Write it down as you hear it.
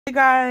Hey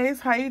guys,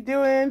 how you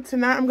doing?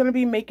 Tonight I'm gonna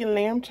be making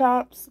lamb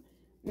chops.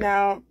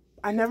 Now,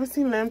 I never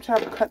seen lamb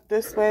chop cut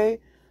this way.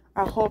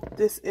 I hope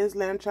this is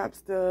lamb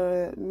chops.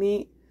 The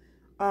meat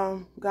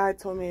guy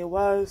told me it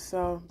was,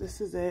 so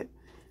this is it.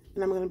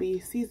 And I'm gonna be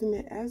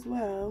seasoning it as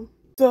well.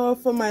 So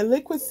for my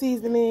liquid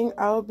seasoning,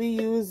 I'll be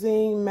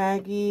using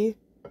Maggi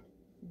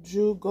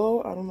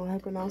Jugo. I don't know how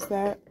to pronounce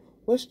that.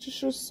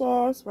 Worcestershire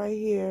sauce right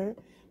here.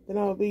 Then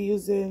I'll be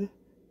using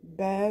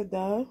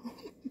Bada.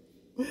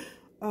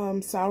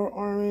 Sour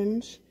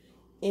orange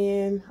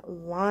and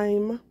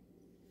lime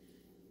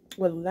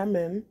with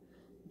lemon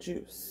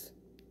juice.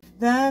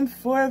 Then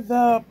for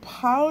the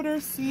powder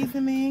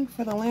seasoning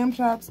for the lamb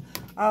chops,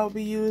 I'll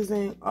be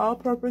using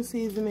all-purpose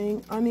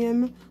seasoning,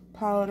 onion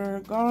powder,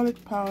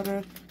 garlic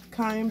powder,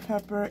 cayenne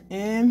pepper,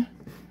 and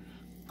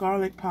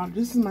garlic powder.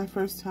 This is my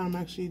first time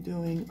actually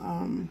doing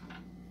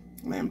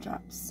lamb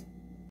chops.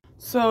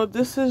 So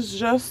this is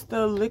just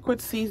the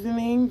liquid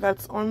seasoning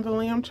that's on the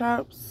lamb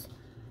chops.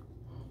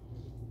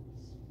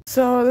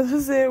 So this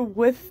is it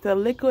with the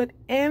liquid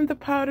and the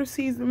powder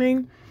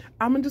seasoning.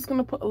 I'm just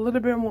gonna put a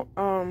little bit more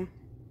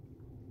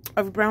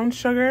of brown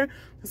sugar,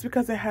 just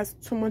because it has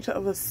too much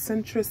of a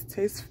citrus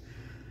taste.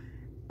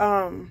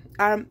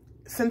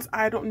 Since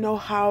I don't know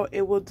how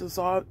it will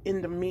dissolve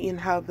in the meat and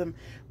how the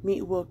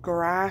meat will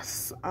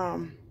grasp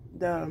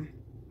the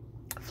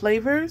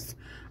flavors,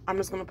 I'm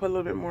just gonna put a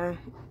little bit more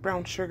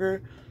brown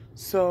sugar.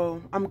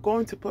 So I'm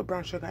going to put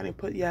brown sugar. I didn't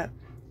put yet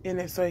in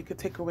it, so it could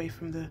take away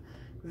from the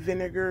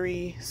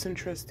vinegary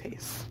citrus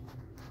taste.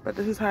 But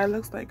this is how it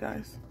looks like,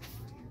 guys.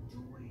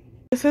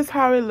 This is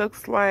how it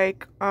looks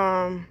like.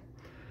 I'm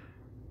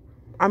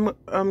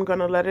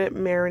gonna let it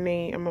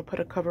marinate. I'm gonna put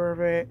a cover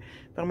over it.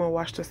 Then I'm gonna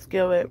wash the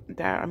skillet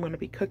that I'm gonna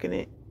be cooking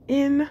it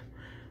in.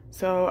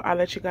 So I'll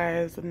let you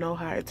guys know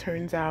how it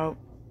turns out.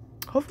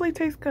 Hopefully it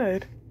tastes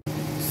good.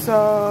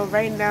 So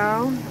right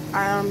now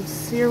I'm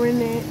searing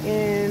it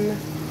in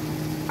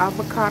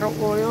avocado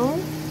oil.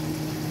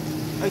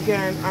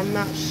 Again, I'm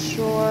not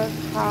sure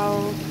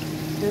how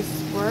this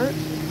works.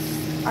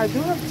 I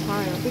do have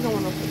thyme. I think I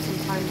want to put some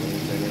thyme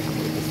leaves in it. I'm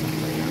going to put some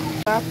right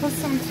now. I put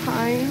some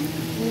thyme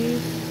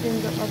leaves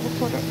in the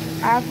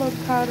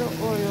avocado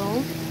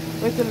oil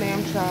with the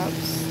lamb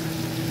chops.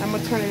 I'm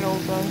going to turn it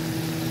over. I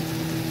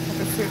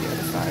can see the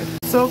other side.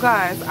 So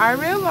guys, I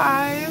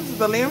realized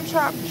the lamb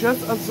chop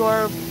just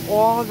absorbed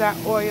all that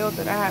oil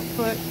that I had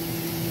put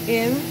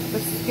in the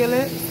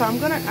skillet. So I'm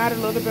going to add a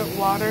little bit of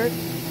water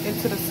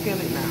into the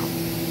skillet now.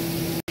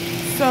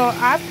 So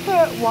I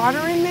put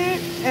water in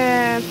it,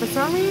 and for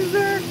some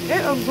reason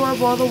it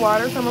absorbed all the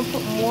water, so I'm gonna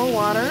put more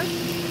water. I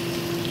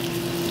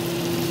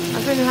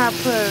think I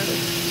put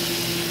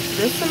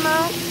this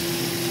amount,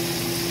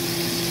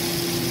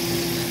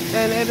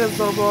 and it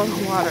absorbed all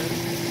the water.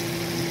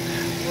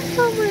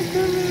 Oh my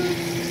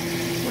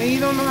goodness. When you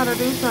don't know how to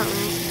do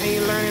something and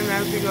you're learning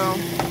as you go.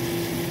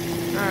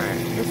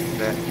 Alright, this is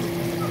it.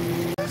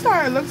 This is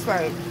how it looks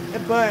like,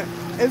 but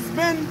it's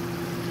been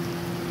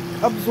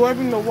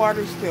absorbing the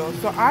water still,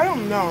 so I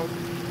don't know.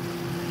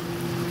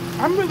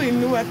 I'm really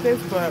new at this,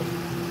 but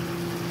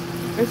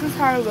this is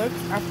how it looks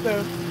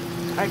after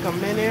like a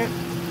minute,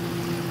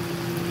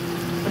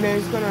 and then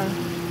it's gonna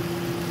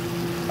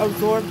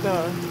absorb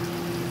the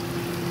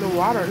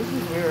water. This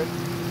is weird.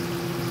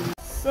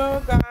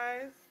 So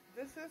guys,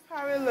 this is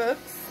how it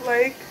looks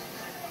like.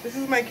 This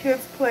is my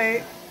kids'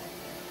 plate.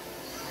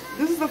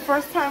 This is the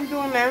first time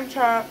doing lamb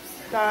chops,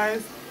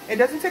 guys. It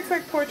doesn't taste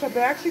like pork chop. It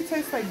actually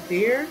tastes like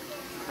deer.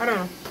 I don't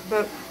know,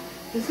 but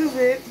this is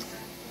it.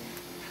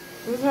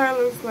 This is how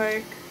it looks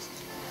like.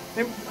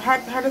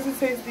 How does it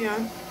taste,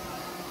 Dion?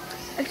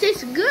 It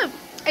tastes good.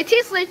 It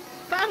tastes like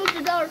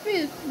 $500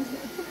 food.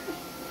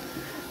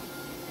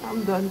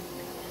 I'm done.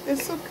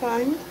 It's so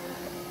kind.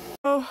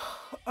 So,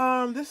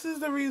 this is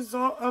the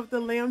result of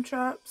the lamb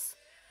chops.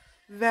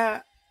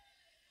 This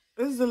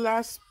is the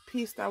last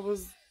piece that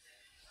was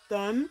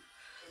done.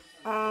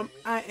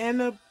 I end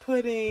up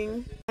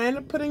putting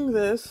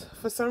this.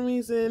 For some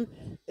reason,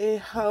 it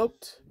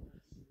helped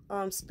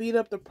speed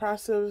up the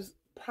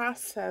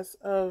process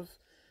of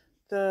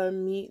the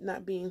meat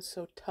not being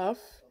so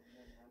tough.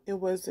 It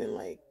wasn't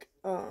like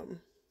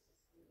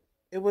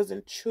it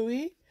wasn't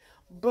chewy,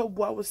 but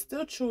what was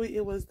still chewy,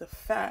 it was the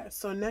fat.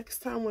 So next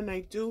time when I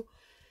do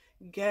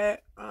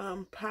get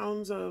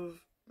pounds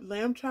of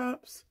lamb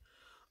chops,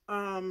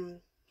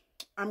 I'm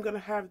gonna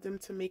have them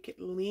to make it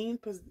lean,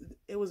 because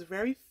it was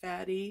very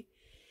fatty,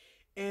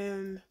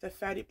 and the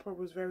fatty part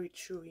was very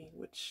chewy,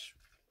 which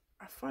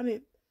I find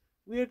it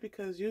weird,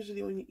 because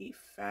usually when you eat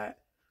fat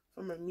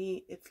from a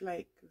meat, it's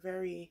like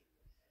very,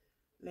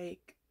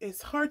 like,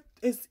 it's hard,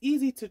 it's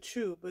easy to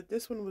chew, but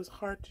this one was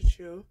hard to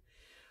chew.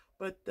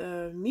 But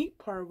the meat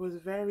part was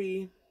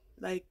very,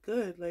 like,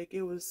 good. Like,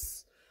 it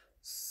was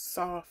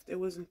soft. It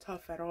wasn't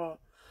tough at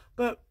all.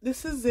 But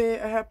this is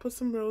it. I had put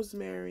some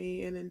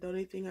rosemary, and then the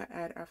only thing I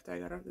added after I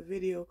got off the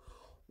video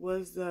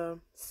was the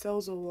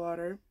seltzer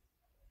water,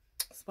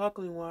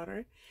 sparkling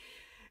water.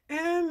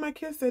 And my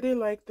kids said they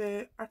liked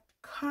it. I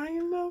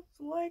kind of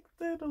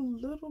liked it a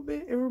little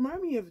bit. It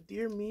reminded me of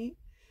deer meat.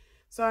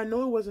 So I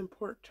know it wasn't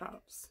pork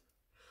chops,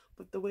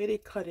 but the way they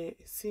cut it,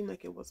 it seemed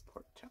like it was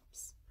pork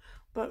chops.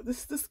 But this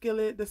is the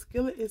skillet. The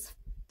skillet is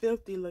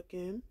filthy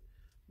looking,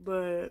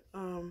 but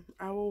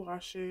I will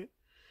wash it.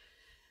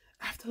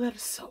 I have to let it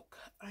soak.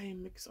 I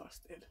am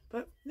exhausted.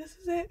 But this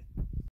is it.